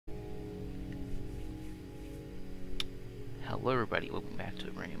Hello everybody, welcome back to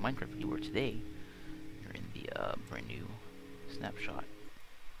a brand new Minecraft video where today you're in the brand new snapshot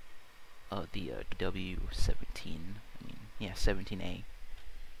of the W17, 17A.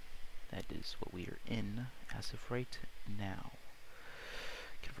 That is what we are in as of right now.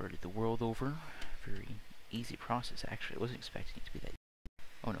 Converted the world over, very easy process actually. I wasn't expecting it to be that.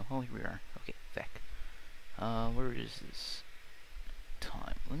 Oh no, oh here we are, okay, feck. Where is this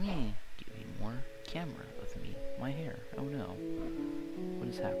time? Let me give you more camera of me, my hair. Oh no. What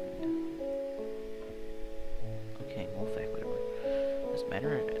has happened? Okay, well, feck, whatever. Doesn't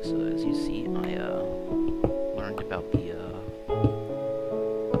matter. So, as you see, I, learned about the,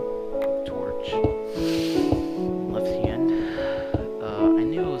 torch. Left hand. I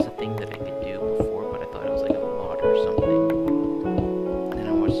knew it was a thing that I could do before, but I thought it was like a mod or something. Then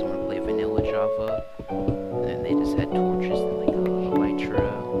I watched someone play vanilla Java, and they just had torches and like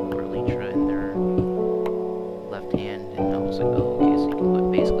Elytra in their left hand, and I was like, oh, okay, so you can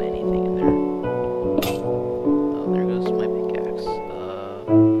put basically anything in there. Oh, there goes my pickaxe.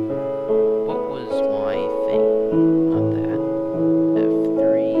 What was my thing? Not that. F3.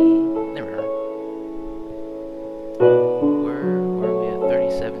 There we are. Where are we at?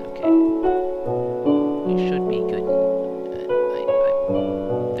 37? Okay. We should be good.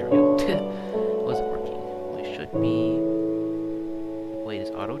 There we go. It wasn't working. We should be... Wait, is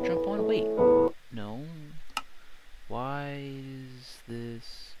auto jump on? Wait. No. Why is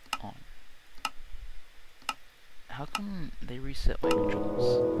this on? How come they reset my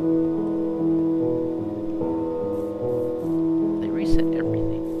controls? They reset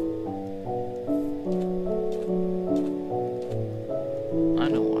everything. I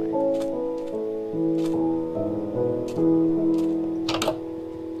know why.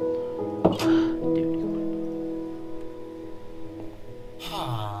 Dude, come on.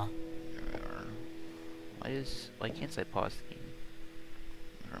 Why can't I pause the game?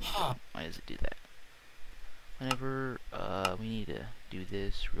 Why does it do that? Whenever, we need to do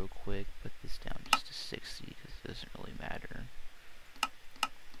this real quick, put this down just to 60, because it doesn't really matter.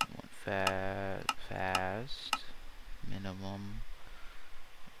 We want fast, minimum,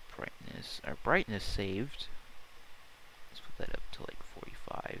 brightness. Our brightness saved. Let's put that up to like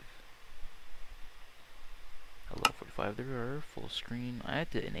 45. Hello, 45, there are full screen. I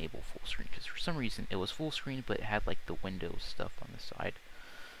had to enable full screen, because for some reason it was full screen, but it had like the Windows stuff on the side.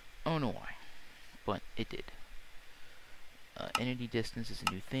 I don't know why, but it did. Entity distance is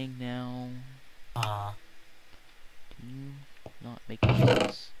a new thing now. Can you not make any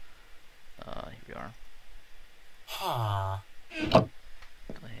sense? Here we are.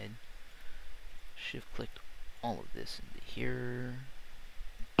 Go ahead. Shift click all of this into here.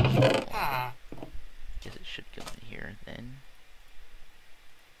 Guess it should go in here then.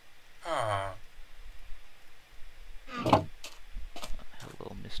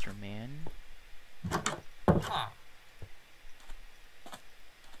 Hello, Mr. Man.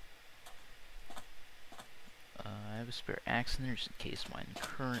 I have a spare axe in there just in case my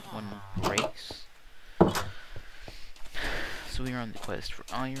current one breaks. So we are on the quest for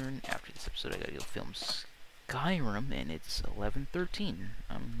iron. After this episode, I gotta go film Skyrim, and it's 11:13.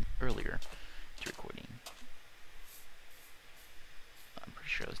 Earlier to recording. I'm pretty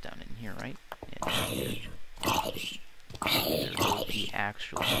sure I was down in here, right? Yeah, there goes the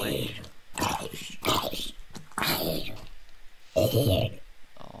actual glitch.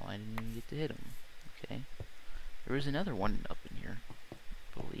 Oh, I didn't even get to hit him. Okay. There is another one up in here, I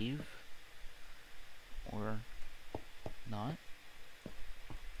believe. Or not.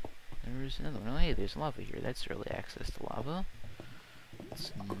 There is another one. Oh, hey, there's lava here. That's early access to lava.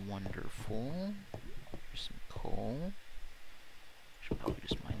 That's wonderful. There's some coal. Should probably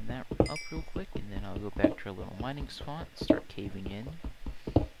just mine that up real quick, and then I'll go back to our little mining spot and start caving in.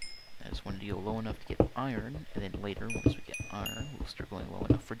 I just wanted to go low enough to get iron, and then later, once we get iron, we'll start going low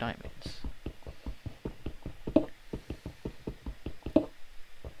enough for diamonds.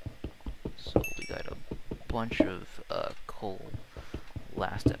 So we got a bunch of coal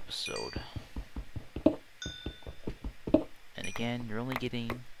last episode. And again, you're only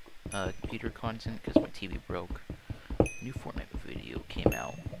getting computer content because my TV broke. New Fortnite video came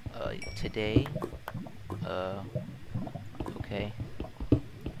out today. Okay.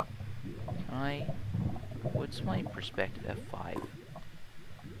 What's my perspective? F5.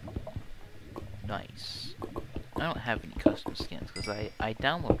 Nice. I don't have any custom skins because I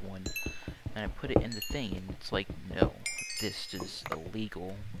download one and I put it in the thing and it's like, no, this is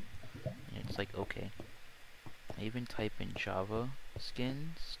illegal. And it's like, okay. I even type in Java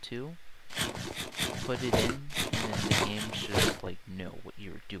skins too. Put it in, and then the game's just like, no, what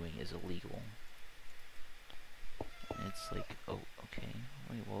you're doing is illegal. And it's like, oh, okay.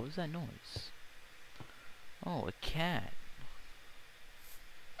 Wait, what was that noise? Oh, a cat.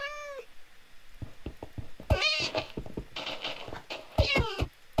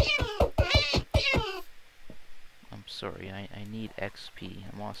 I'm sorry, I need XP.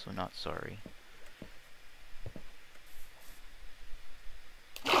 I'm also not sorry.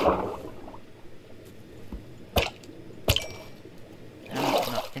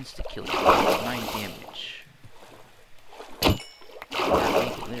 Not insta-kill you. 9 damage.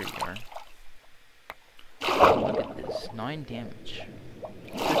 There you are. Look at this. 9 damage.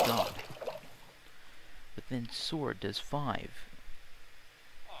 Good God. But then sword does 5.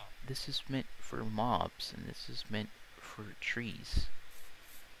 This is meant for mobs, and this is meant for trees.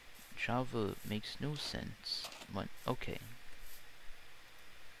 Java makes no sense, but okay.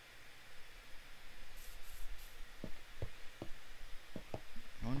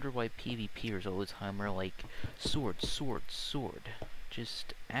 I wonder why PvPers all the time are like, sword, sword, sword.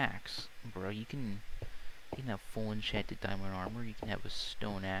 Just axe. Bro, you can have full enchanted diamond armor, you can have a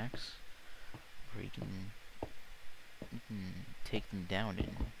stone axe, or you can take them down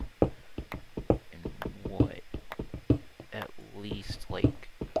in what? At least like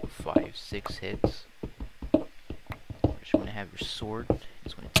 5-6 hits. You're just gonna have your sword,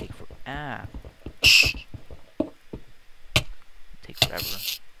 it's gonna take for take forever.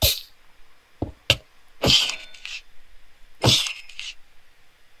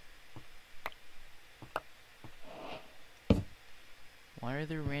 Why are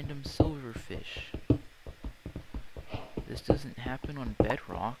there random silverfish? This doesn't happen on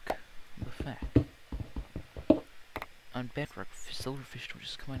Bedrock. What the fuck? On Bedrock, silverfish don't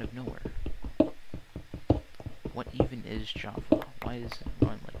just come out of nowhere. What even is Java? Why does it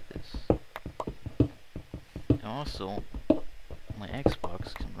run like this? And also, my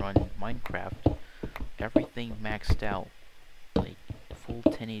Xbox can run Minecraft, everything maxed out, like full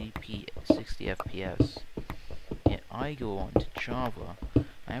 1080p, 60 FPS. Yet I go on to Java,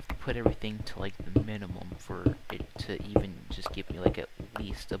 I have to put everything to like the minimum for it to even just give me like at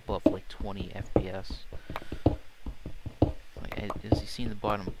least above like 20 FPS. Like, as you see in the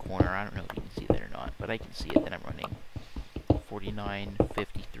bottom corner, I don't know if you can see that or not, but I can see it that I'm running 49,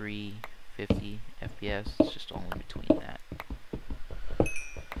 53, 50 FPS. It's just all in between that.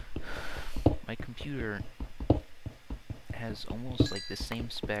 My computer has almost like the same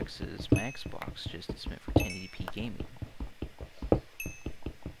specs as my Xbox, just it's meant for 1080p gaming.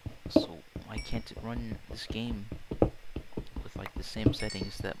 So why can't it run this game with like the same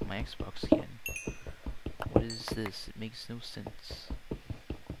settings that my Xbox can? What is this? It makes no sense.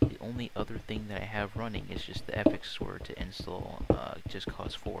 The only other thing that I have running is just the Epic Store to install Just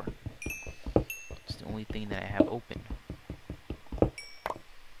Cause 4. It's the only thing that I have open.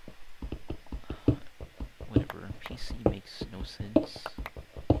 Whatever, PC makes no sense.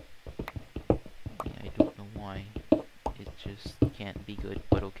 Yeah, I don't know why. It just can't be good,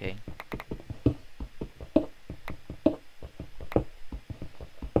 but okay.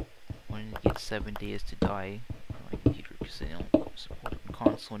 When it gets 7 days to die for my computer because they don't support it on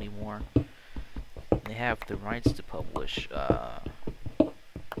console anymore. They have the rights to publish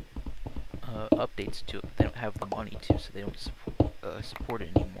updates to it, but they don't have the money to, so they don't support it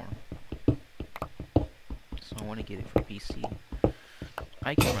anymore. So I want to get it for PC.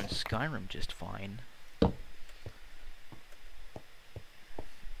 I can run Skyrim just fine.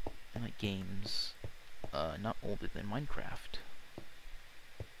 And like games not older than Minecraft.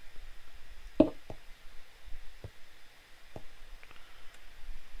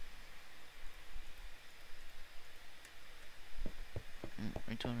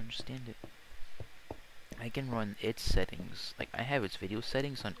 I don't understand it. I can run its settings, like I have its video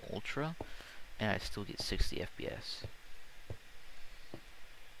settings on Ultra, and I still get 60 FPS.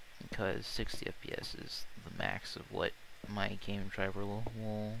 Because 60 FPS is the max of what my game driver will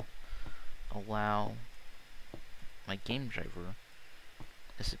allow. My game driver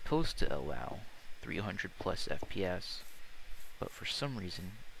is supposed to allow 300 plus FPS, but for some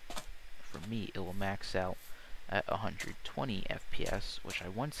reason, for me, it will max out at 120 FPS, which I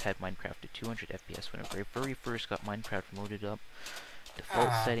once had Minecraft at 200 FPS when I very first got Minecraft loaded up.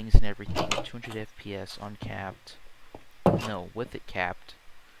 Default settings and everything, 200 FPS uncapped. No, with it capped.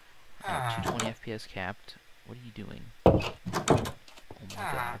 220 FPS capped. What are you doing? Oh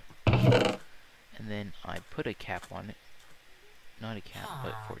my god. And then I put a cap on it. Not a cap,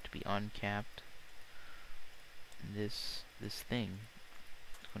 but for it to be uncapped. And this thing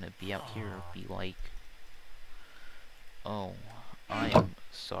is gonna be out here, be like, oh, I am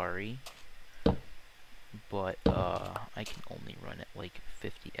sorry, but I can only run at like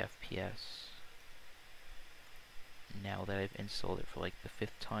 50 FPS. now that I've installed it for like the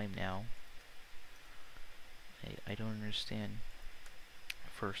 5th time now. I don't understand.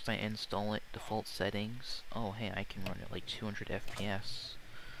 First I install it, default settings. Oh hey, I can run it like 200 FPS.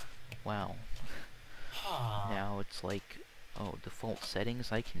 Wow. Now it's like, oh, default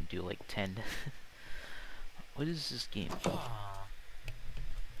settings, I can do like 10. What is this game?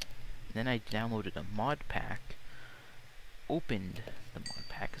 Then I downloaded a mod pack, opened the mod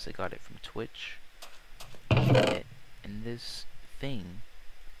pack because I got it from Twitch, opened it, and this thing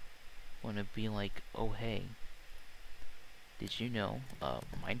wanna be like, oh hey, did you know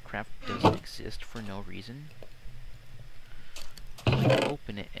Minecraft doesn't exist for no reason? So I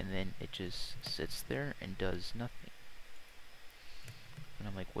open it and then it just sits there and does nothing. And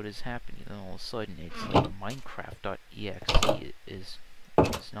I'm like, what is happening? And then all of a sudden it's like Minecraft.exe is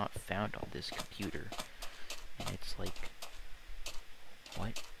not found on this computer. And it's like,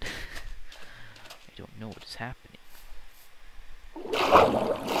 what? I don't know what is happening.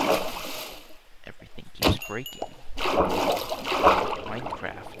 Everything keeps breaking.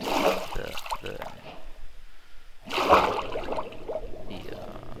 Minecraft, the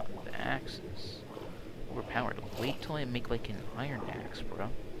axes overpowered. Wait till I make like an iron axe, bro.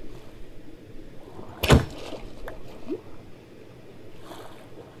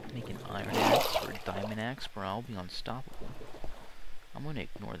 Make an iron axe or a diamond axe, bro. I'll be unstoppable. I'm gonna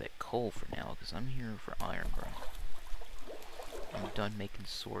ignore that coal for now because I'm here for iron, bro. I'm done making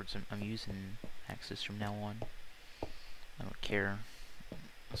swords. I'm using axes from now on. I don't care.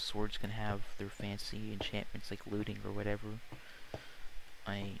 A sword's gonna have their fancy enchantments like looting or whatever.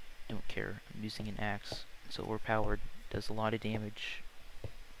 I don't care. I'm using an axe. It's overpowered. Does a lot of damage.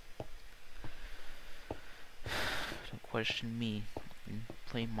 Don't question me. I've been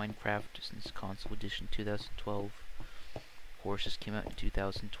playing Minecraft since console edition 2012. Of course, this came out in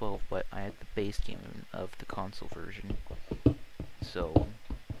 2012, but I had the base game of the console version. So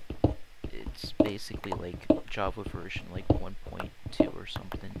it's basically like Java version, like 1.2 or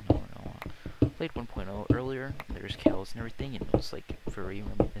something. I don't know. I played 1.0 earlier, and there's cows and everything, and it was like very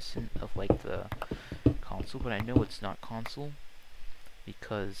reminiscent of like the console, but I know it's not console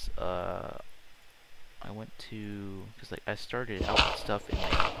because I went to, because like I started out with stuff in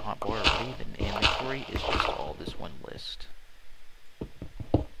like hotbar already, then the inventory is just all this one list.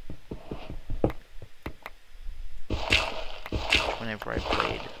 Whenever I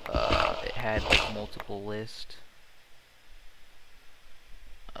played, it had like multiple lists.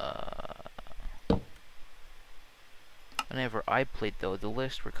 Whenever I played though, the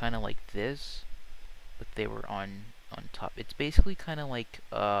lists were kind of like this, but they were on top. It's basically kind of like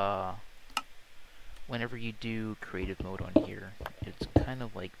whenever you do creative mode on here, it's kind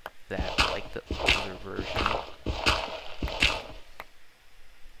of like that, like the older version.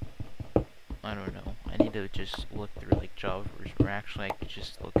 I don't know. I need to just look through like Java version, or actually I could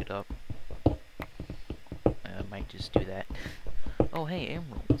just look it up. I might just do that. Oh hey,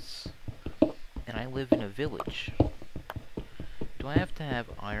 emeralds. And I live in a village. Do I have to have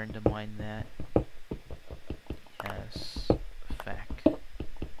iron to mine that? Yes. Fact.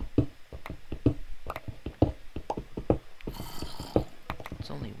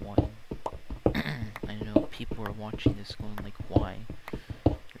 It's only one. I know people are watching this going like, why?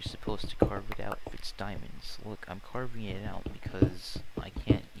 You're supposed to carve it out if it's diamonds. Look, I'm carving it out because I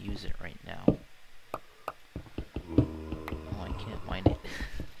can't use it right now. Oh, I can't mine it.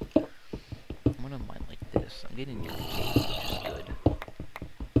 I'm gonna mine like this. I'm getting near the cave, which is good.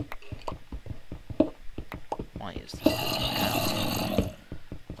 Why is this good now?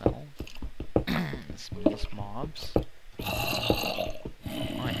 Well, this means mobs,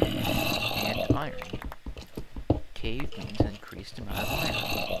 iron, and iron. Cave means increased amount of iron.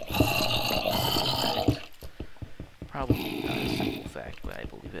 Probably not a simple fact, but I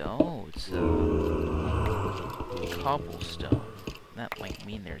believe it. Oh, it's cobblestone. That might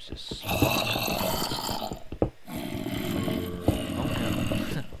mean there's a spawner. Oh no.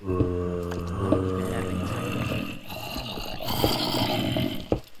 I've been having time.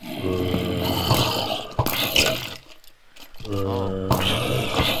 Oh.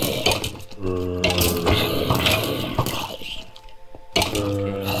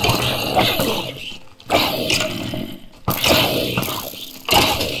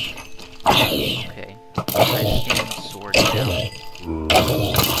 Okay. I stand sword down.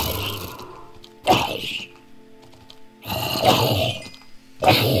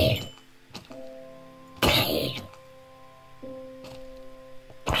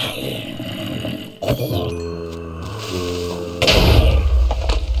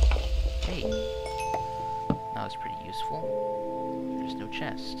 Hey, that was pretty useful. There's no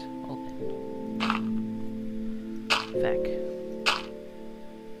chest. Open. Feck.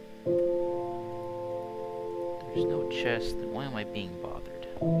 There's no chest, then why am I being bothered?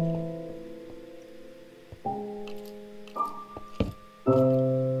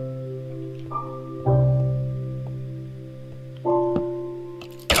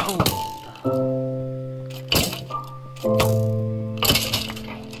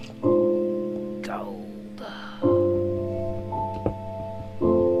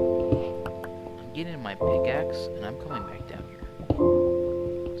 My pickaxe, and I'm coming back down here.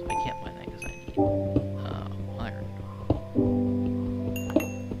 So I can't mine that because I need iron.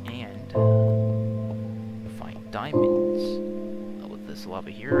 And find diamonds. With this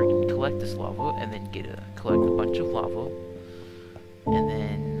lava here, I can collect this lava and then collect a bunch of lava. And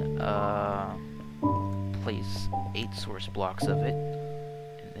then place 8 source blocks of it.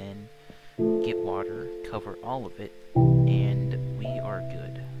 And then get water, cover all of it, and we are good.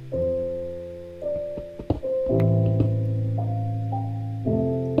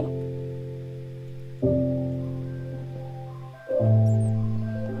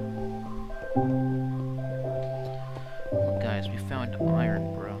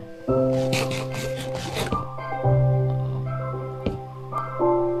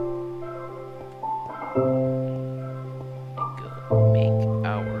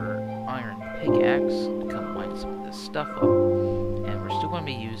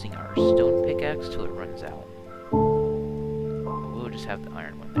 Till it runs out. We'll just have the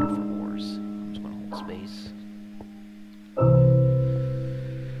iron one there for ores. I'm just going to hold space.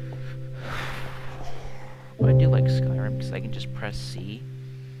 But I do like Skyrim because I can just press C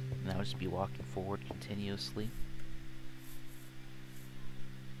and I'll just be walking forward continuously.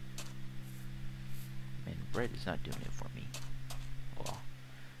 Man, bread is not doing it for me. Oh,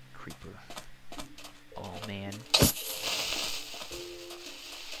 creeper. Oh man.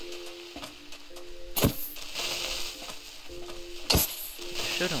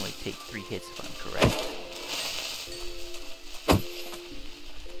 Should only take 3 hits if I'm correct.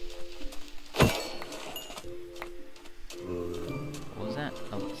 What was that?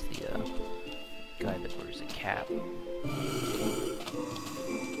 Oh, it's the guy that wears a cap.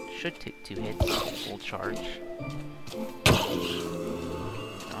 Should take 2 hits, full charge.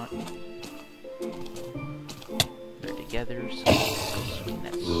 Not. They're together, so let's swing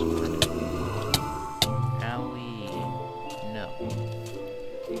that sword. Now we know.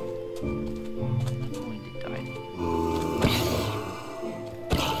 I'm going to die.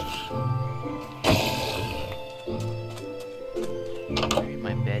 You're in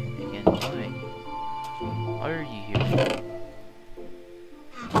my bed again. Why are you here?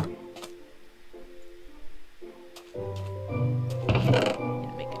 Need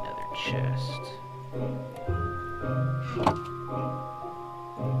to make another chest.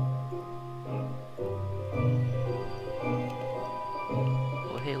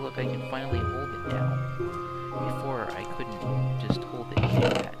 Hey, look, I can finally hold it down. Before, I couldn't just hold it and do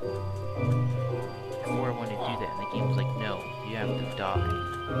that. Before I wanted to do that, and the game was like, no, you have to die.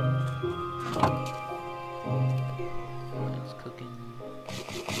 It's cooking.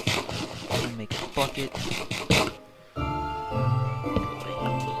 I'm gonna make a bucket. I'm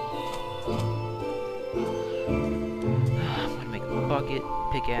gonna make a bucket,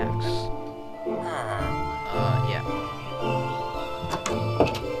 pickaxe. Yeah.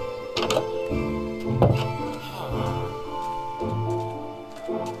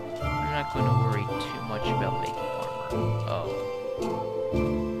 I'm not going to worry too much about making armor. Oh.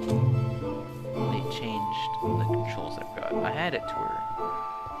 They changed the controls I've got. I had it to where...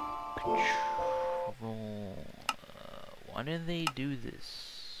 Control... why did they do this?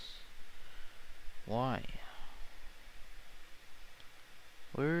 Why?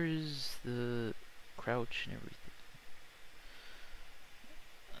 Where is the crouch and everything?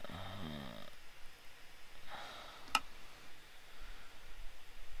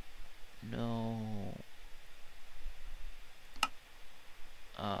 No.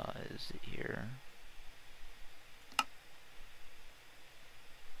 Is it here?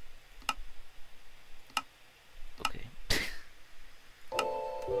 Okay.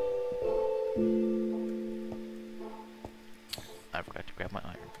 I forgot to grab my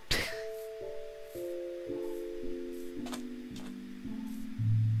iron.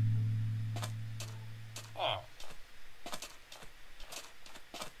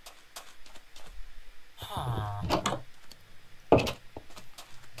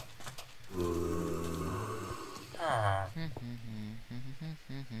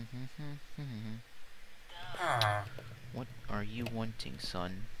 What are you wanting,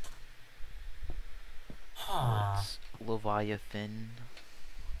 son? It's Leviathan.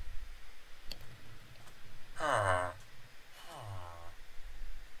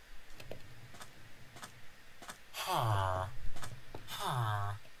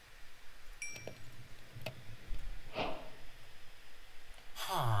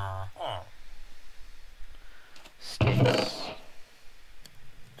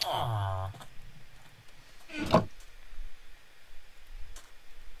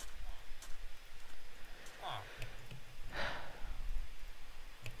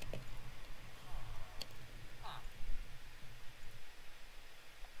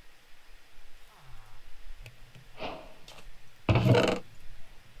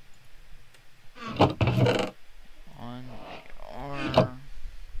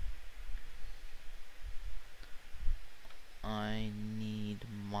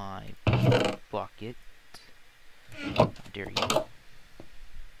 dare you.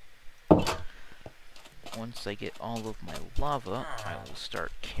 Once I get all of my lava, I will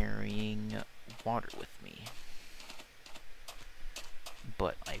start carrying water with me.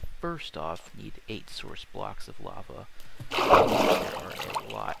 But I first off need 8 source blocks of lava. There are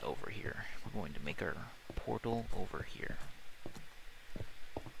a lot over here. We're going to make our portal over here.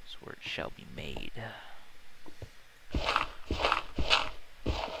 That's where it shall be made.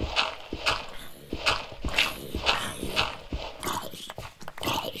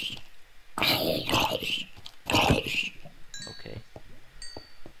 Okay.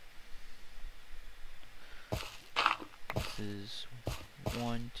 This is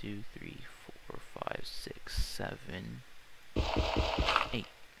 1, 2, 3, 4, 5, 6, 7, 8.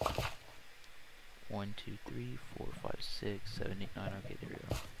 1, 2, 3, 4, 5, 6, 7, 8, 9. Okay, there we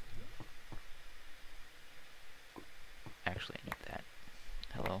go. Actually, I need that.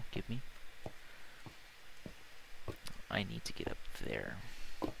 Hello, give me. I need to get up there.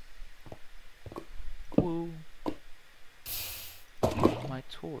 Woo! My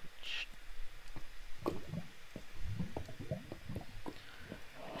torch.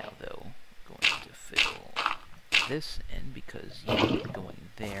 Now though, I'm going to fill this in because you're going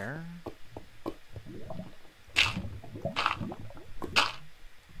there.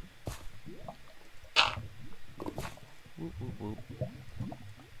 Whoop, whoop, whoop.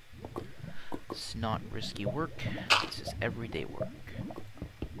 It's not risky work, this is everyday work.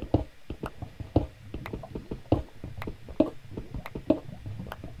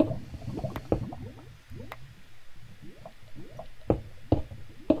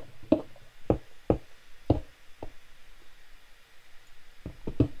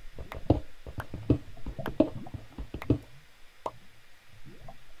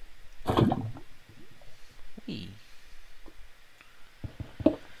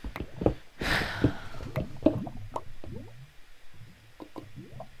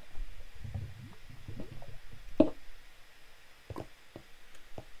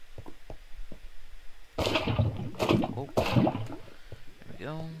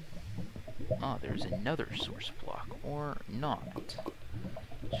 Go. Oh, there's another source block, or not.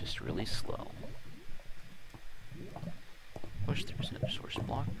 It's just really slow. Wish there was another source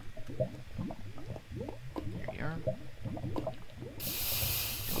block. There you are.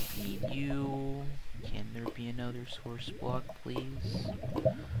 Don't need you. Can there be another source block, please?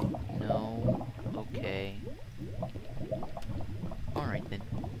 No. Okay. Alright then.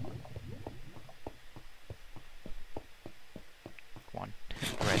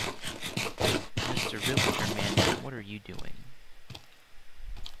 Mr. Villager Man, what are you doing?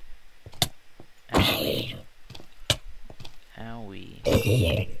 Owie.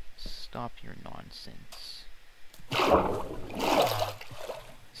 Owie. Stop your nonsense.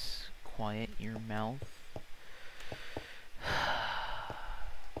 Quiet your mouth.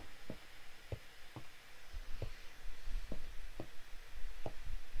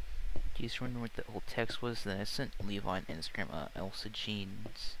 Do you just remember what the old text was that I sent Levi on Instagram? Elsa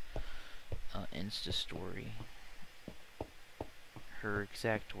Jean's Insta story. Her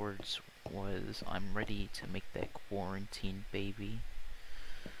exact words was, "I'm ready to make that quarantine baby."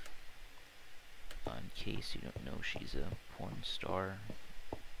 In case you don't know, she's a porn star.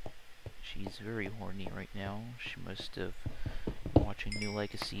 She's very horny right now. She must have been watching New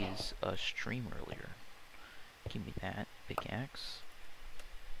Legacy's stream earlier. Give me that pickaxe.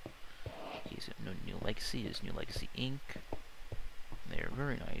 In case you don't know, New Legacy is New Legacy Inc. They're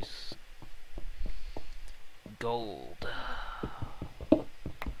very nice. Gold.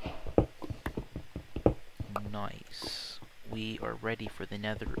 Nice. We are ready for the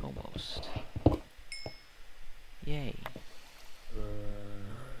nether almost. Yay. What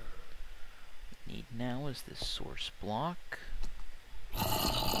we need now is this source block,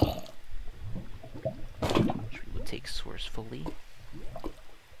 which we would take sourcefully.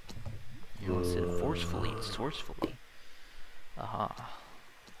 You know, instead of forcefully, it's sourcefully. Aha.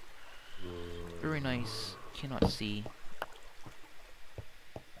 Very nice. Cannot see.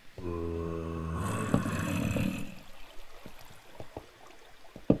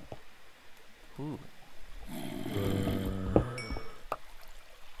 Ooh.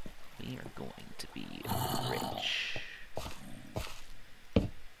 We are going to be rich.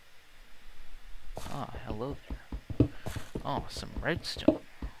 Ah, hello there. Oh, some redstone.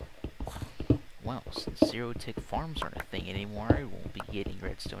 Well, since zero tick farms aren't a thing anymore, I won't be getting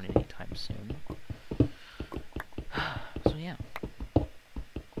redstone anytime soon. So yeah.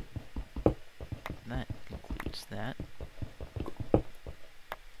 That concludes that.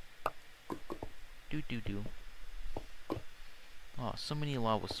 Do. Oh, so many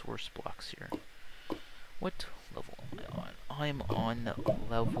lava source blocks here. What level am I on? I'm on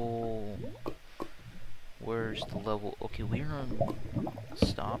level... Where's the level? Okay, we're on...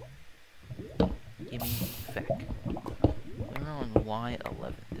 Stop. Gimme feck. We're on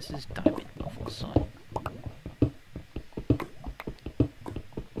Y11. This is diamond level, son.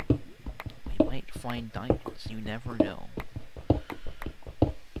 We might find diamonds. You never know.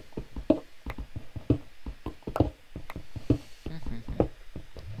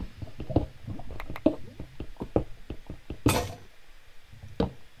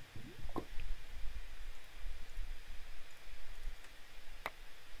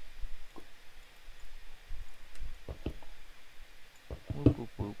 Whoop, whoop,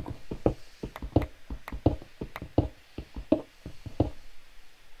 whoop.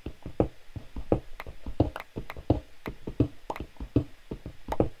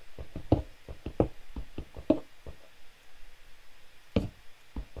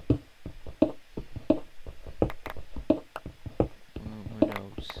 Who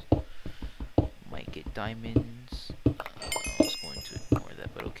knows? Might get diamonds. I was going to ignore that,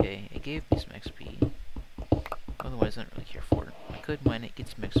 but okay. It gave me some XP. Otherwise, I don't really care for it. I could mine it, get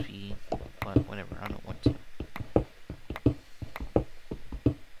some XP, but whatever, I don't want to.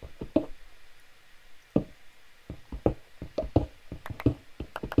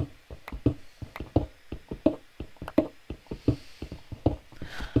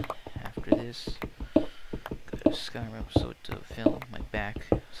 After this, got a Skyrim episode to film. My back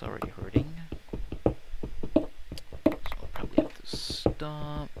is already hurting. So I'll probably have to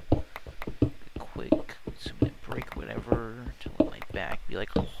stop. Quick 2-minute break, whatever, to let my back be like,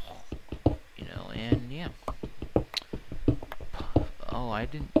 oh, you know, and yeah. Oh, I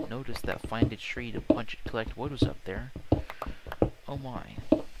didn't notice that find a tree to punch it, collect wood was up there. Oh my.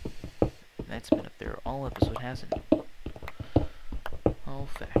 That's been up there all episode, hasn't it? Oh,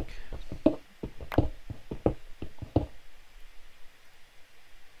 feck.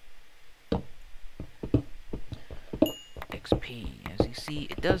 XP, as you see,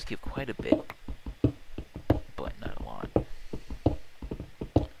 it does give quite a bit. But not a lot.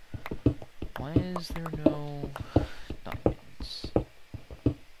 Why is there no diamonds?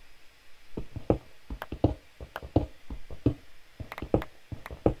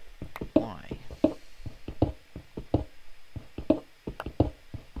 Why?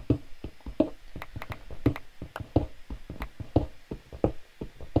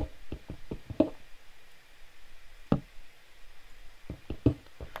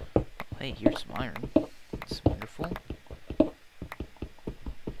 Hey, here's some iron. It's wonderful. You're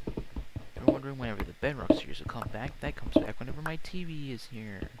wondering whenever the bedrock series will come back. That comes back whenever my TV is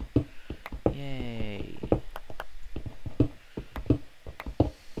here. Yay.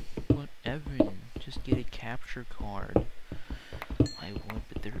 But Evan, just get a capture card. I would,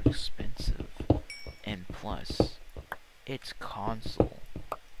 but they're expensive. And plus, it's console.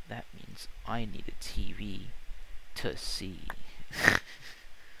 That means I need a TV to see.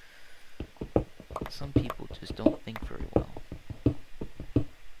 Some people just don't think very well.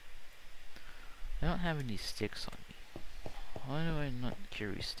 I don't have any sticks on me. Why do I not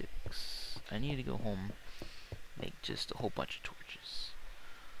carry sticks? I need to go home, make just a whole bunch of torches.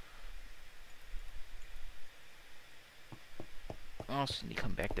 I also need to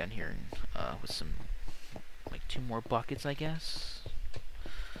come back down here and, with some, like 2 more buckets, I guess.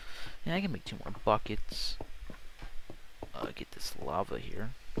 Yeah, I can make 2 more buckets. Get this lava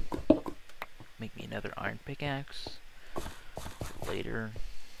here. Make me another iron pickaxe later.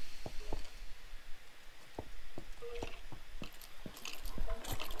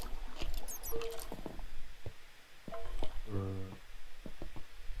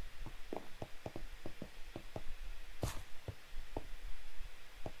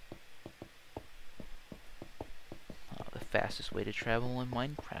 The fastest way to travel in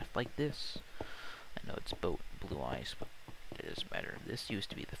Minecraft like this. I know it's boat and blue ice, but it doesn't matter. This used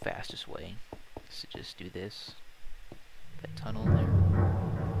to be the fastest way. So just do this. That tunnel there.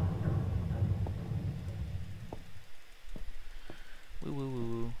 Woo woo woo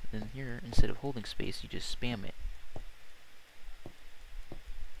woo. Then here, instead of holding space, you just spam it.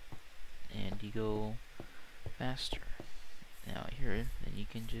 And you go faster. Now here, then you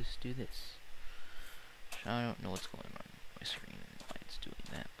can just do this. I don't know what's going on with my screen and why it's doing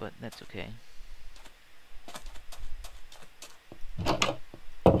that, but that's okay.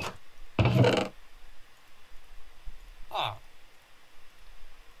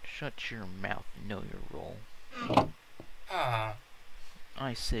 Shut your mouth and know your role.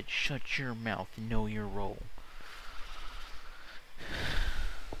 I said shut your mouth and know your role.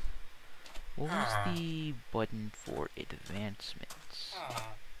 What was the button for advancements?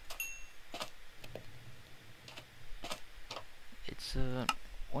 It's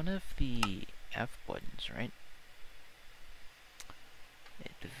one of the F buttons, right?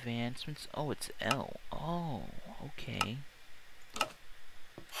 Advancements. Oh, it's L. Oh, okay.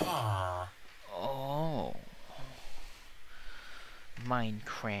 Oh.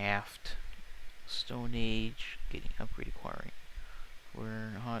 Minecraft. Stone Age. Getting upgrade acquiring.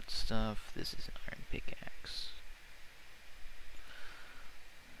 We're hot stuff. This is an iron pickaxe.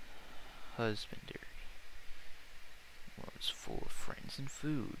 Husbandry. World's full of friends and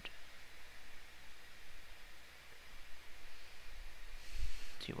food.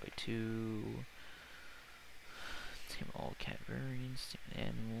 2x2. Tame all cat variants. Tame an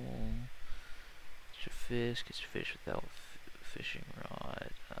animal. Catch a fish. Catch a fish without fishing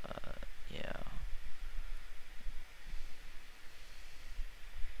rod. Yeah.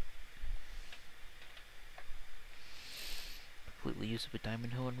 Completely use up a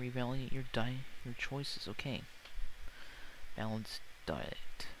diamond hoe and reevaluate your choices. Okay. Balanced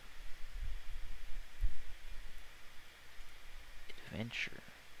diet. Adventure.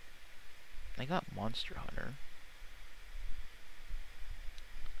 I got Monster Hunter.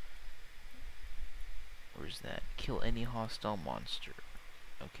 Where's that? Kill any hostile monster.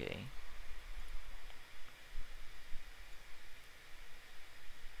 Okay.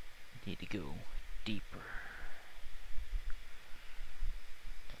 Need to go deeper.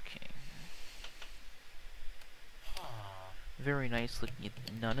 Okay. Very nice looking at.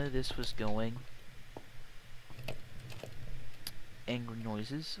 None of this was going. Angry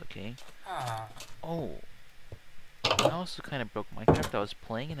noises. Okay. Oh. I also kind of broke Minecraft. I was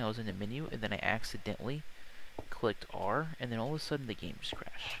playing and I was in the menu and then I accidentally clicked R and then all of a sudden the game just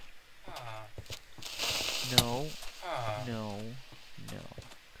crashed. No. No. No.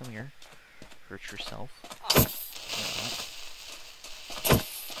 Come here. Hurt yourself. No.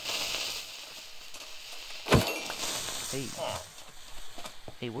 Hey.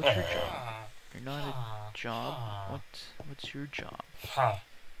 Hey, what's your job? You're not a job? What's your job?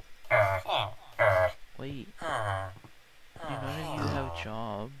 Wait. Do none of you have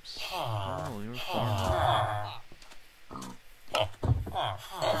jobs? Oh, you're a farmer.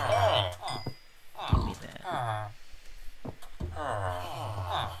 Give me that.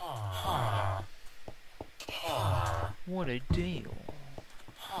 What a deal.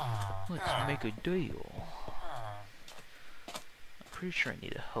 Let's make a deal. I'm pretty sure I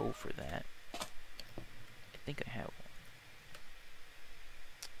need a hoe for that. I think I have one.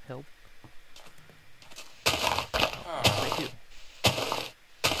 Help. I do.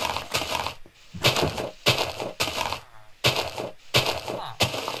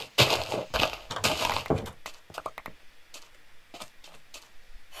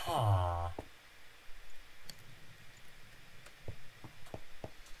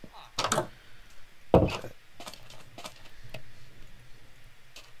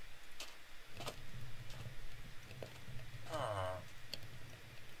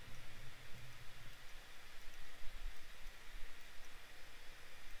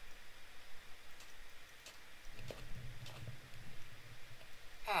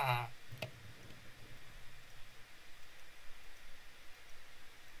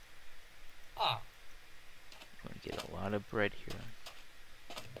 I'm going to get a lot of bread here.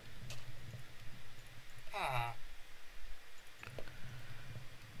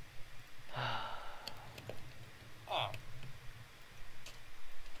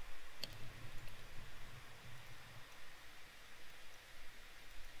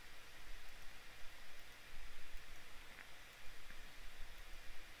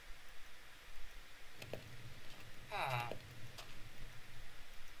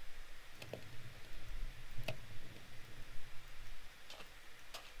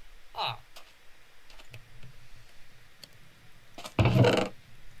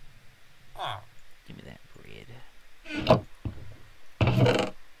 Give me that bread.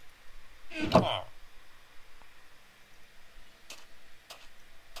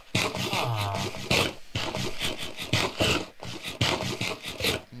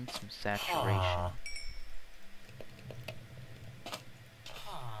 Need some saturation.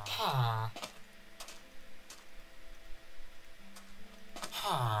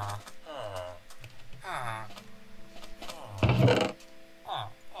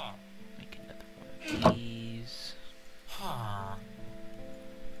 Make another one of these.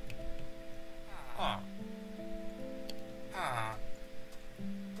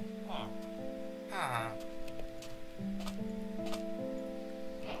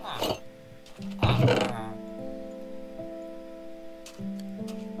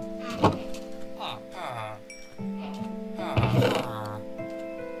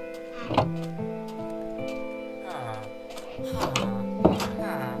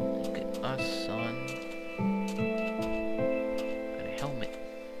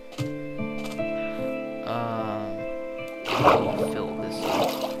 fill this up.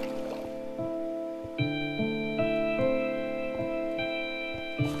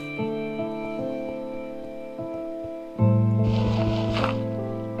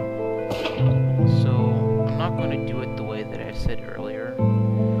 So I'm not going to do it the way that I said earlier.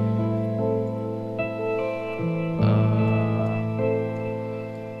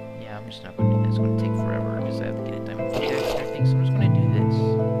 Yeah, I'm just not going to do this. It's going to take forever because I have to get a diamond pickaxe and everything. So I'm just going to do this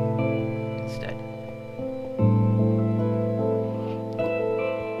instead.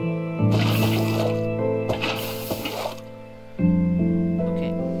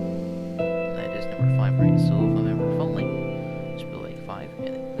 Okay, that is number 5, right? So if I remember fully, just be like 5 and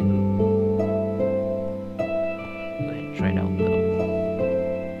then click. Go ahead and try it out though.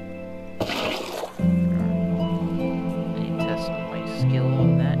 I need to test my skill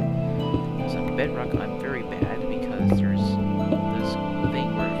on that. So on Bedrock, I'm very bad because there's this thing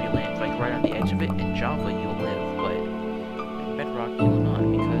where if you land like right on the edge of it, in Java you'll live, but in Bedrock you will not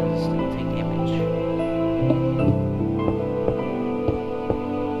because you'll take damage.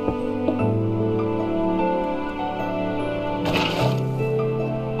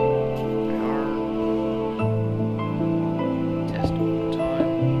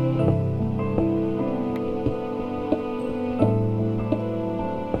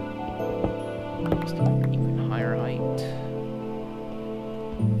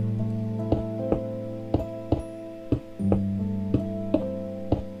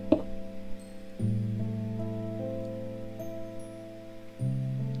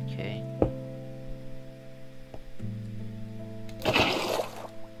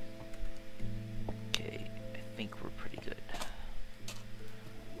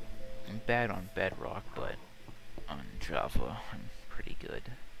 Bad on Bedrock, but on Java, I'm pretty good.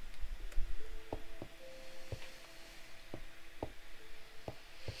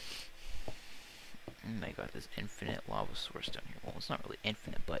 And I got this infinite lava source down here. Well, it's not really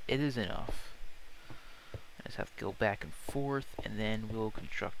infinite, but it is enough. I just have to go back and forth, and then we'll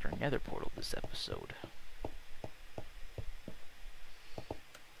construct our nether portal this episode.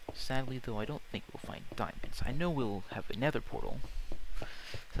 Sadly, though, I don't think we'll find diamonds. I know we'll have a nether portal.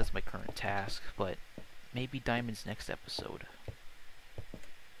 That's my current task, but maybe diamonds next episode.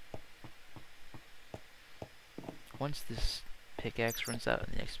 Once this pickaxe runs out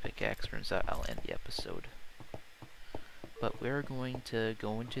and the next pickaxe runs out, I'll end the episode. But we're going to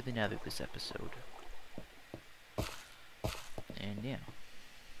go into the nether this episode. And yeah.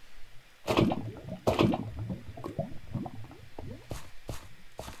 Am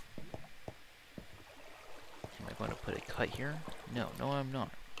I going to put a cut here? No, I'm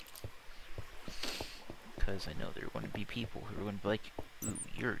not. Because I know there are going to be people who are going to be like, ooh,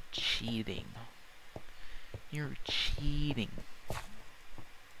 you're cheating. You're cheating. Oh,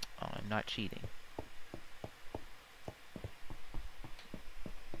 I'm not cheating.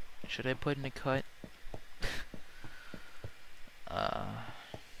 Should I put in a cut?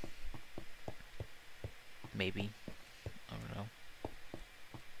 Maybe. I don't know.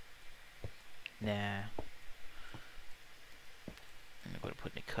 Nah. I'm going to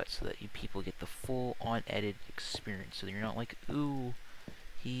put in a cut so that you people get the full unedited experience, so that you're not like, ooh,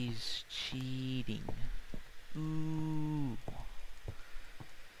 he's cheating. Ooh.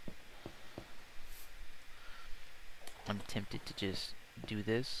 I'm tempted to just do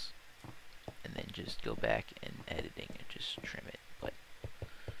this and then just go back and editing and just trim it, but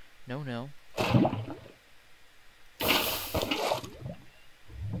no.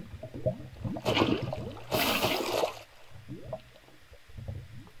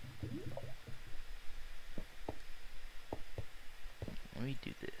 Let me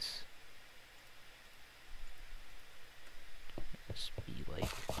do this. Just be like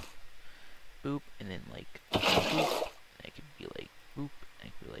boop, and then like boop, and it could be like boop, and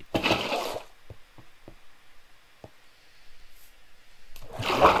it could be like boop.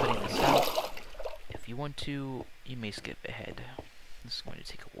 I'm putting this out. If you want to, you may skip ahead. This is going to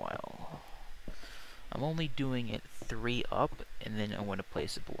take a while. I'm only doing it 3 up, and then I want to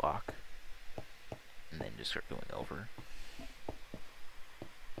place a block, and then just start going over.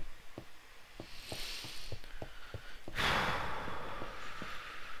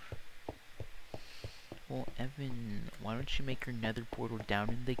 Well, Evan, why don't you make your nether portal down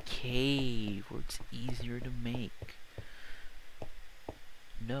in the cave where it's easier to make?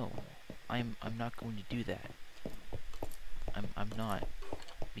 No, I'm not going to do that. I'm not,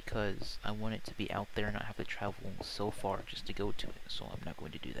 because I want it to be out there and not have to travel so far just to go to it. So I'm not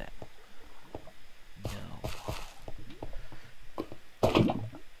going to do that. No.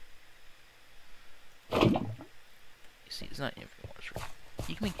 You see, it's not infinite water source.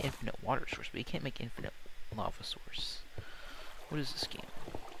 You can make infinite water source, but you can't make infinite lava source. What is this game?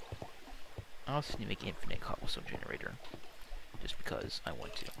 I also need to make an infinite cobblestone generator. Just because I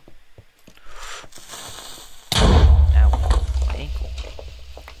want to. Ow. My ankle.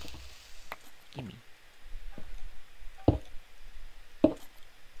 Gimme.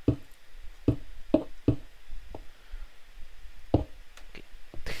 Okay.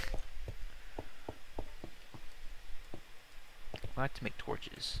 I have to make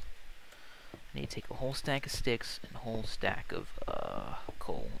torches. I need to take a whole stack of sticks and a whole stack of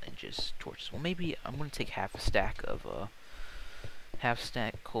coal and just torches. Well, maybe I'm gonna take half stack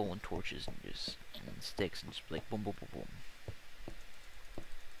coal and torches and sticks and just like boom, boom, boom, boom.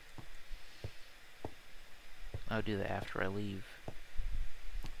 I'll do that after I leave.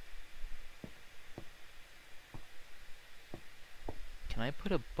 Can I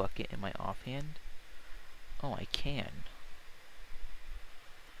put a bucket in my offhand? Oh, I can.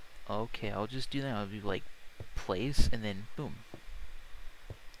 Okay, I'll just do that. I'll be like, place, and then boom.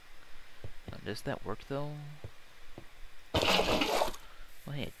 Now, does that work though?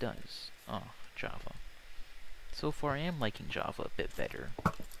 Well, hey, it does. Oh, Java. So far, I am liking Java a bit better.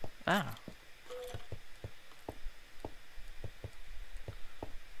 Ah!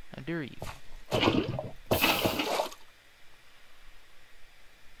 How dare you?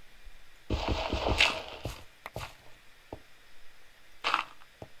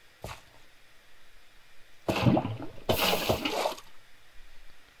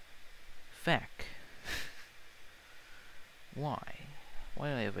 Feck. Why? Why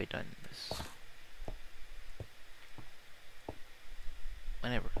have I done this?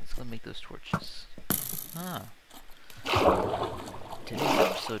 Whatever, let's go make those torches. Ah. Today's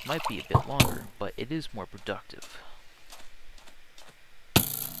episode might be a bit longer, but it is more productive.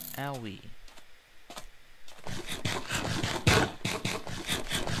 Owie.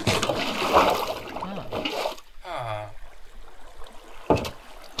 Ah.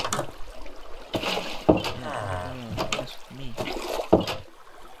 Mess with me.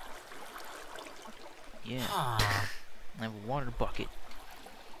 Yeah. I have a water bucket.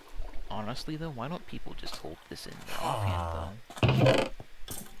 Honestly though, why don't people just hold this in their offhand though?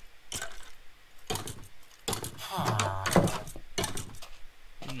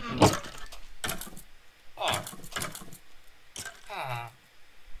 What are you doing?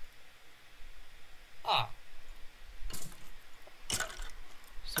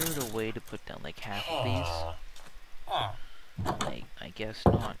 Is there a way to put down like half of these? I guess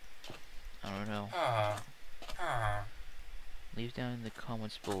not. I don't know. Leave down in the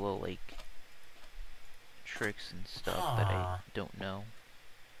comments below like tricks and stuff that I don't know.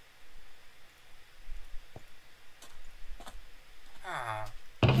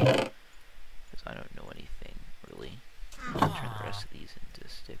 Because I don't know anything really. I'll turn the rest of these into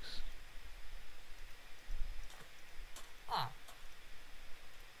sticks.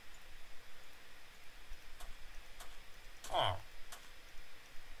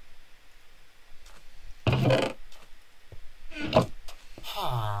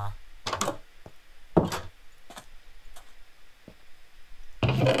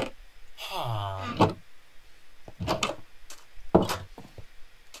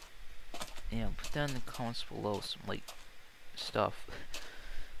 Yeah, put down in the comments below some like stuff.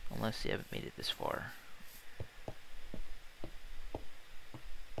 Unless you haven't made it this far.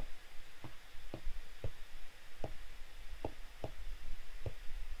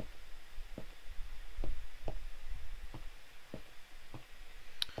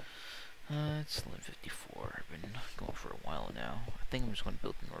 It's 11:54. I've been going for a while now. I think I'm just going to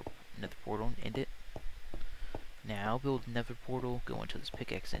build another portal and end it. Now build another portal, go into this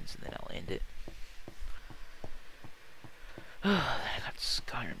pickaxe ends, and then I'll end it. Then I got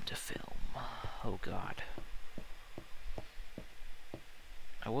Skyrim to film. Oh god.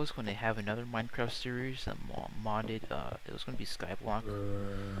 I was going to have another Minecraft series that modded, it was going to be Skyblock.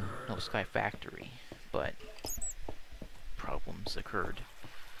 No, Sky Factory. But problems occurred.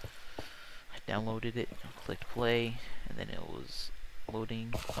 I downloaded it, clicked play, and then it was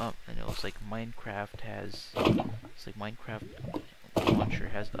loading up, and it was like Minecraft launcher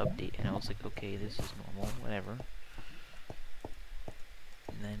has update, and I was like, okay, this is normal, whatever.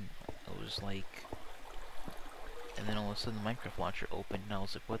 And then it was like, and then all of a sudden the Minecraft launcher opened, and I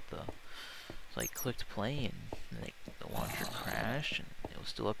was like, what the? So I clicked play, and like the launcher crashed, and it was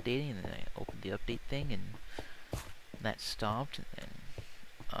still updating, and then I opened the update thing, and that stopped, and then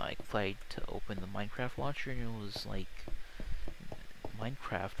I tried to open the Minecraft launcher, and it was like,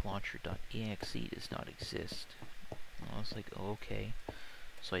 Minecraft launcher.exe does not exist. And I was like, oh, okay.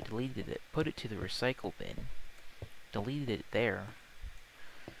 So I deleted it, put it to the recycle bin, deleted it there,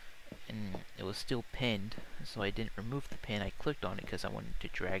 and it was still pinned, so I didn't remove the pin. I clicked on it because I wanted to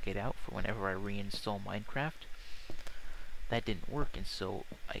drag it out for whenever I reinstall Minecraft. That didn't work, and so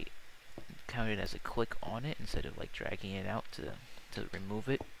I counted as a click on it instead of like dragging it out to remove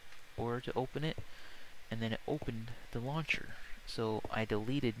it or to open it, and then it opened the launcher. So I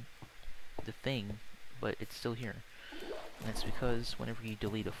deleted the thing, but it's still here. And that's because whenever you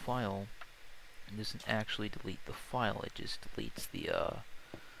delete a file, it doesn't actually delete the file, it just deletes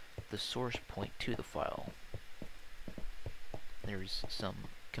the source point to the file. There's some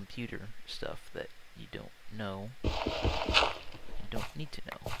computer stuff that you don't know, you don't need to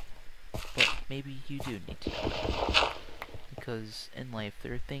know, but maybe you do need to know it. Because in life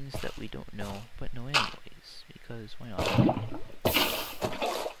there are things that we don't know but know anyways, because why not?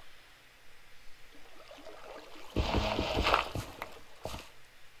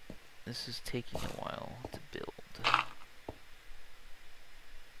 This is taking a while to build.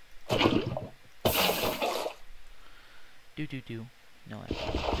 Do. Now I do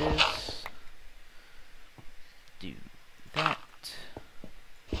this. Do that.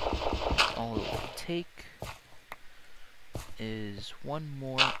 All it will take is one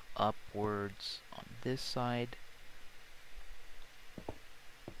more upwards on this side.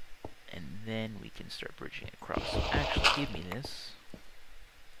 And then we can start bridging across. So actually give me this.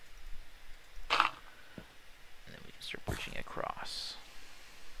 And then we can start bridging across.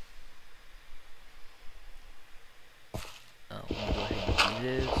 I'm gonna go ahead and do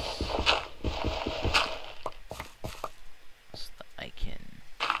this so that I can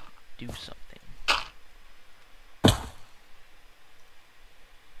do something. There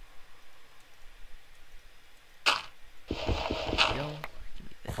we go. Give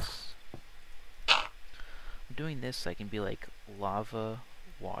me this. I'm doing this so I can be like lava,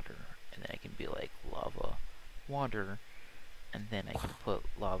 water, and then I can be like lava, water, and then I can put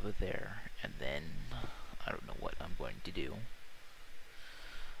lava there, and then I don't know what I'm going to do.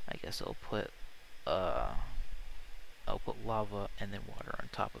 I guess I'll put lava and then water on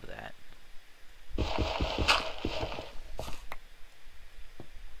top of that.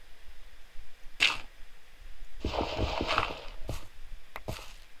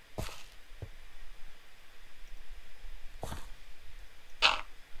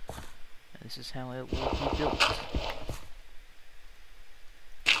 And this is how it will be built.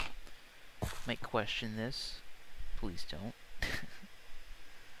 Might question this. Please don't.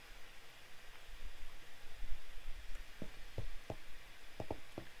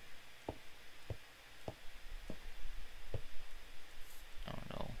 I don't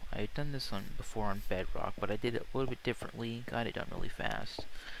know. I had done this before on Bedrock, but I did it a little bit differently. Got it done really fast.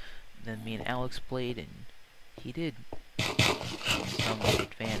 Then me and Alex played, and he did some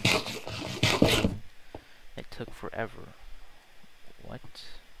advanced thing that took forever. What?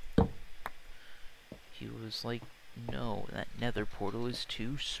 He was like, no, that nether portal is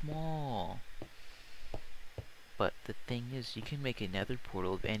too small. But the thing is, you can make a nether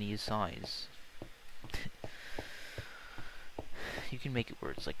portal of any size. You can make it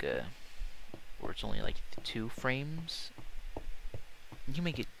where it's like where it's only like 2 frames. You can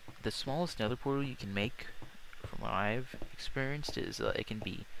make it, the smallest nether portal you can make, from what I've experienced, is it can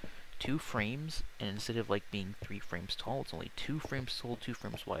be 2 frames, and instead of like being 3 frames tall, it's only 2 frames tall, 2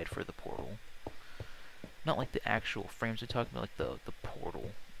 frames wide for the portal. Not like the actual frames, we're talking about like the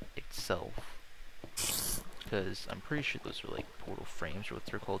portal itself. Because I'm pretty sure those are like portal frames, or what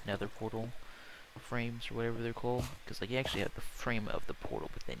they're called, nether portal frames, or whatever they're called. Because like you actually have the frame of the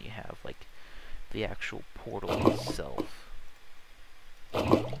portal, but then you have like the actual portal itself.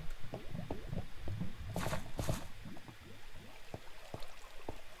 And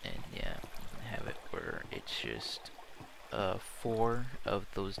yeah, have it where it's just 4 of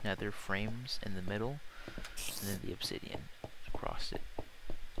those nether frames in the middle, and then the obsidian across it.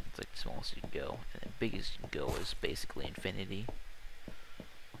 It's like the smallest you can go, and the biggest you can go is basically infinity.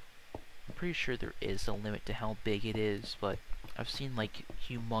 I'm pretty sure there is a limit to how big it is, but I've seen like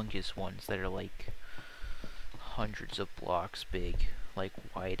humongous ones that are like hundreds of blocks big, like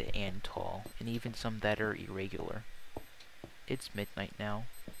wide and tall, and even some that are irregular. It's midnight now,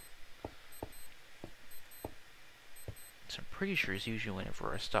 so I'm pretty sure it's usually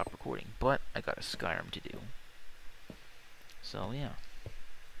whenever I stop recording, but I got a Skyrim to do. So yeah.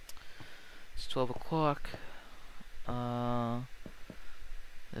 It's 12 o'clock.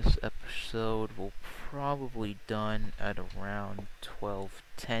 This episode will probably done at around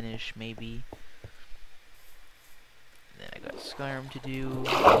 12:10ish maybe. Then I got Skyrim to do.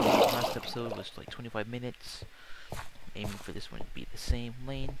 Last episode was like 25 minutes. I'm aiming for this one to be the same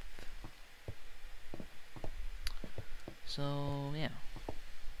length. So yeah.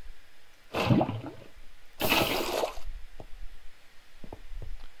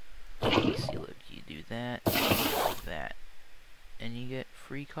 that, like that. And you get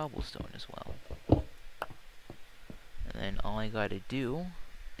free cobblestone as well. And then all I gotta do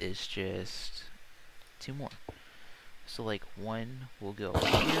is just 2 more. So like 1 will go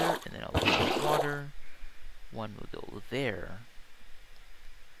here, and then I'll put water. 1 will go there.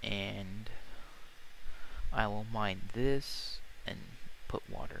 And I will mine this and put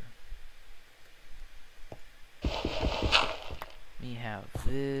water. Let me have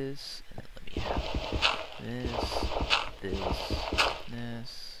this, and then let me have this,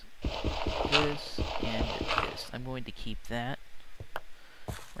 and this. I'm going to keep that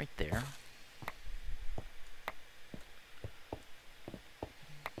right there.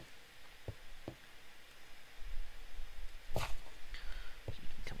 So you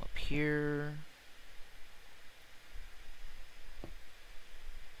can come up here.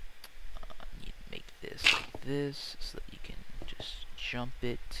 You need to make this like this, so that you can just jump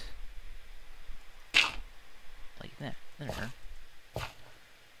it like that. There. And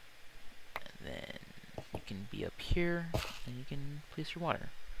then you can be up here, and you can place your water.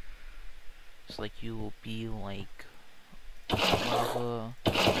 So like you will be like lava,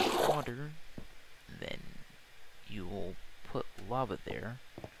 water, then you will put lava there,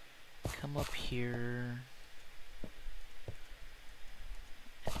 come up here,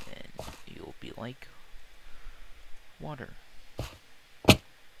 and then you'll be like water.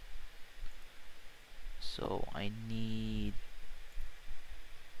 So I need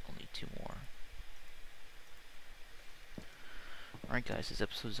only 2 more. Alright guys, this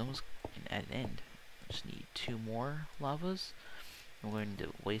episode is almost at an end. I just need 2 more lavas. I'm going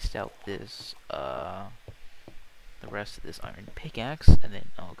to waste out this, the rest of this iron pickaxe, and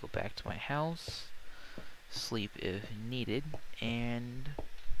then I'll go back to my house, sleep if needed, and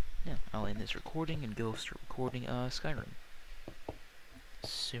yeah, I'll end this recording and go start recording Skyrim.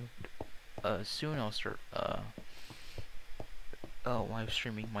 Soon I'll start live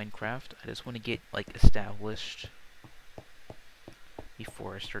streaming Minecraft. I just want to get like established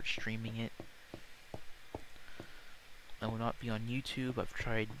before I start streaming it. I will not be on YouTube. I've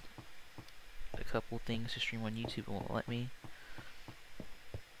tried a couple things to stream on YouTube, it won't let me.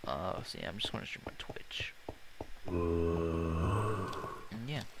 So yeah, I'm just going to stream on Twitch. And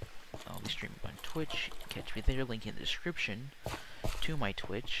yeah, I'll be streaming on Twitch. You can catch me there, link in the description to my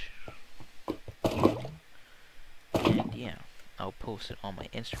Twitch. And yeah, I'll post it on my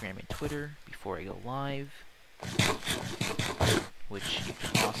Instagram and Twitter before I go live, which you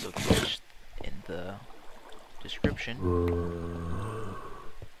can also catch in the description.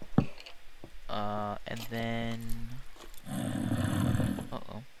 And then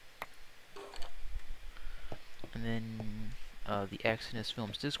and then the Exodus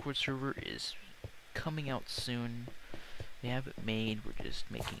Films Discord server is coming out soon. We have it made, we're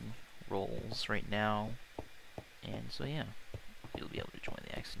just making rolls right now. And so yeah, you'll be able to join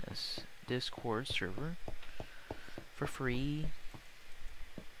the Exodus Discord server for free.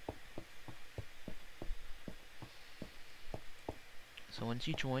 So once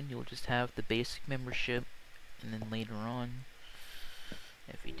you join, you'll just have the basic membership, and then later on,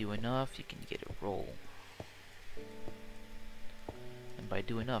 if you do enough, you can get a role. And by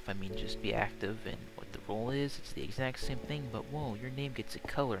do enough, I mean just be active, and what the role is, it's the exact same thing, but whoa, your name gets a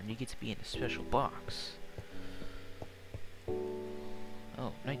color, and you get to be in a special box.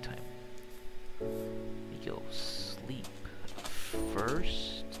 Oh, nighttime. We go sleep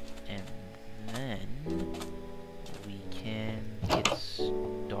first, and then we can get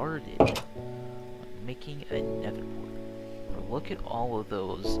started on making a nether portal. Bro, look at all of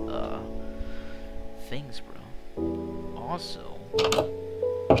those things, bro. Also,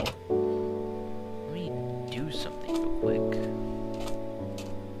 let me do something real quick.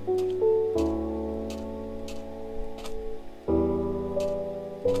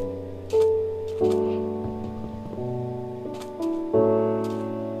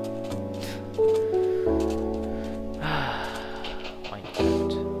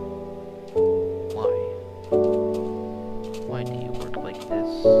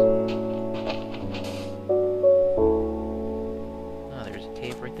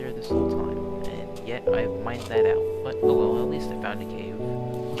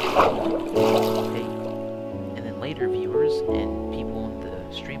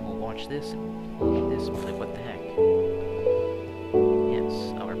 This and look at this and be like, what the heck? Yes,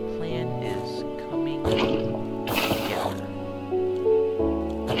 our plan is coming together.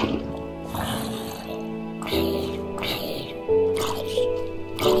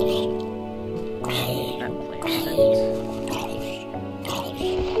 That plan sent.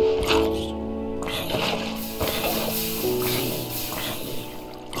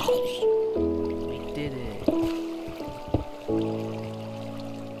 We did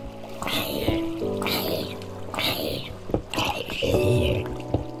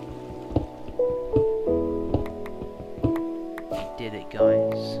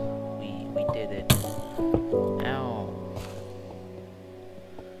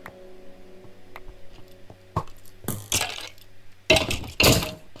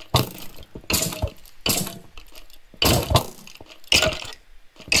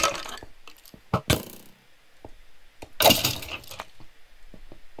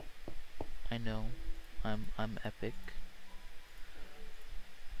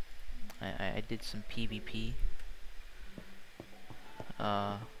I did some PvP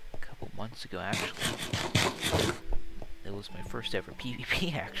a couple months ago, actually. It was my first ever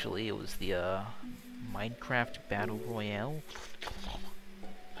PvP, actually. It was the Minecraft Battle Royale.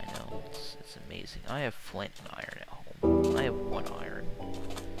 I know, it's amazing. I have flint and iron at home. I have 1 iron.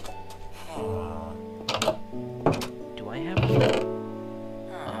 Do I have flint?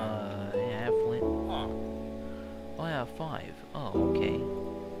 Yeah, I have flint. Oh, I have 5. Oh, okay.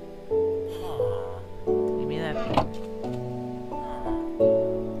 Give me that thing.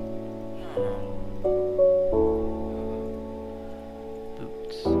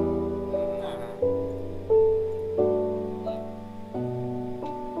 Boots.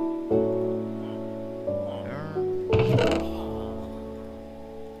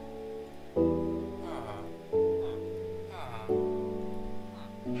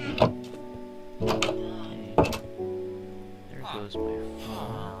 Goes my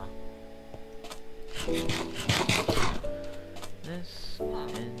phone. This,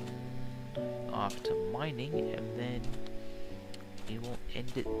 and off to mining, and then we will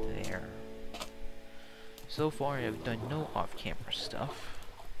end it there. So far I've done no off-camera stuff,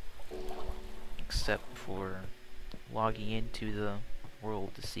 except for logging into the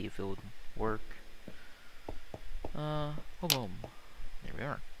world to see if it would work. Boom. There we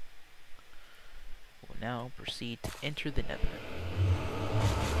are. We'll now proceed to enter the nether.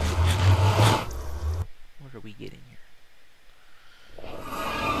 What are we getting here?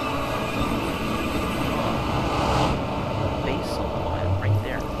 Base on the bottom right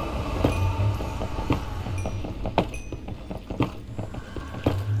there.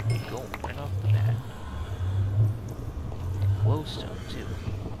 Go right off the bat. Glowstone too.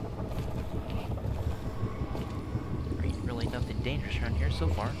 There ain't really nothing dangerous around here so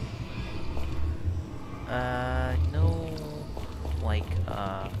far. No, like,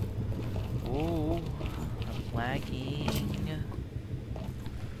 whoa, I'm lagging.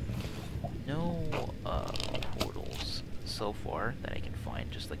 No, portals so far that I can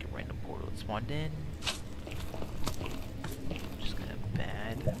find, just like a random portal that spawned in. Just kind of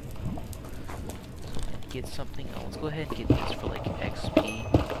bad. So get something, oh, let's go ahead and get this for, like, XP.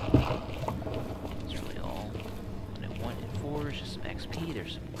 That's really all what I want it for, is just some XP.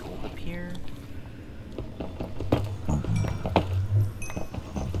 There's some gold up here.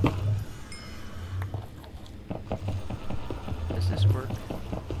 Does this work?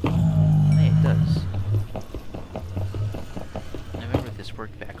 Hey, it does. I remember this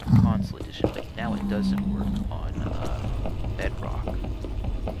worked back on console edition, but now it doesn't work on Bedrock.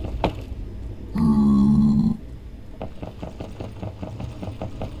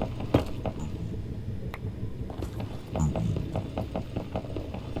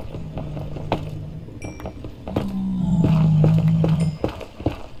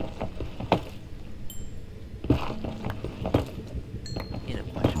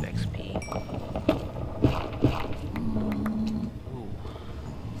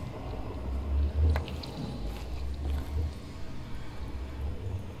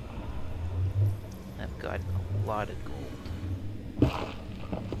 Gotten a lot of gold.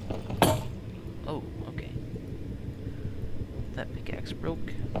 Oh, okay. That pickaxe broke.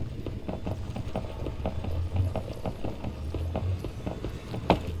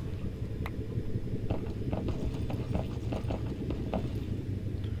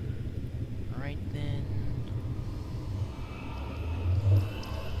 Alright then.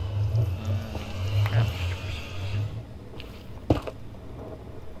 Craft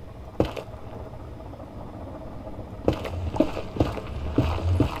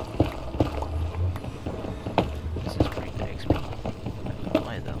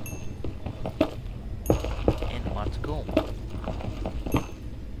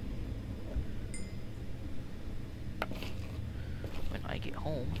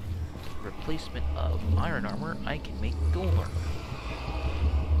replacement of iron armor, I can make gold armor.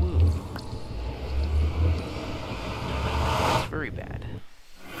 Woo. That's very bad.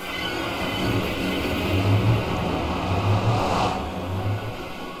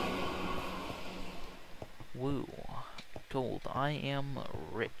 Woo. Gold. I am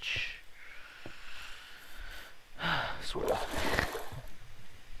rich. Sort of.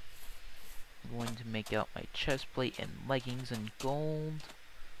 I'm going to make out my chest plate and leggings in gold.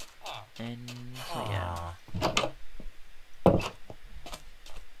 And so yeah.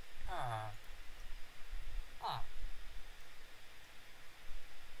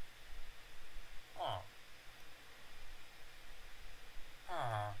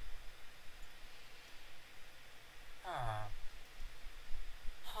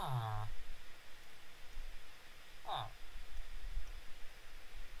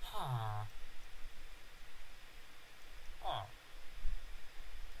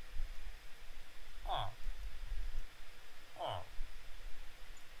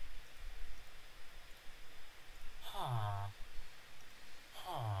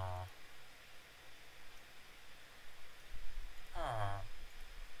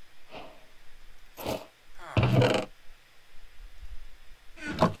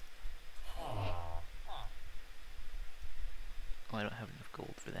 have enough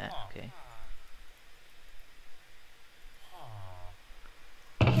gold for that. Okay.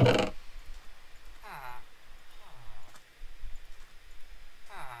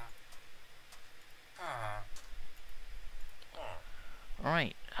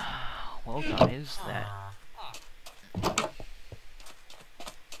 Alright. Well, guys, that...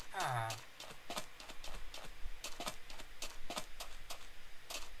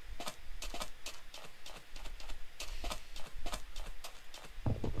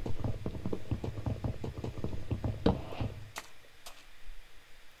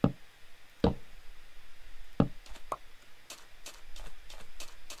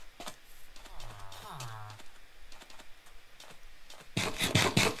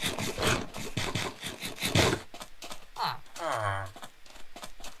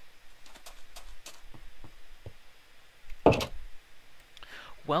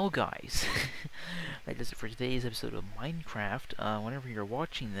 Well, guys, that does it for today's episode of Minecraft. Whenever you're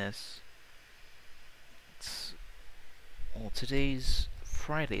watching this, well, today's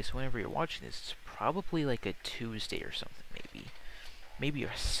Friday, so whenever you're watching this, it's probably like a Tuesday or something, maybe. Maybe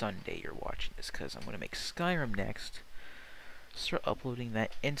a Sunday you're watching this, because I'm going to make Skyrim next. Start uploading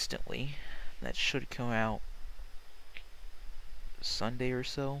that instantly. That should come out Sunday or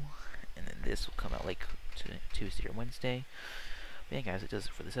so, and then this will come out like Tuesday or Wednesday. But yeah, guys, it does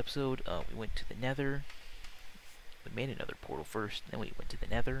it for this episode. We went to the Nether. We made another portal first, then we went to the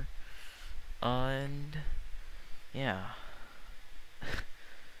Nether. And yeah.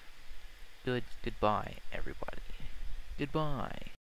 Goodbye, everybody. Goodbye.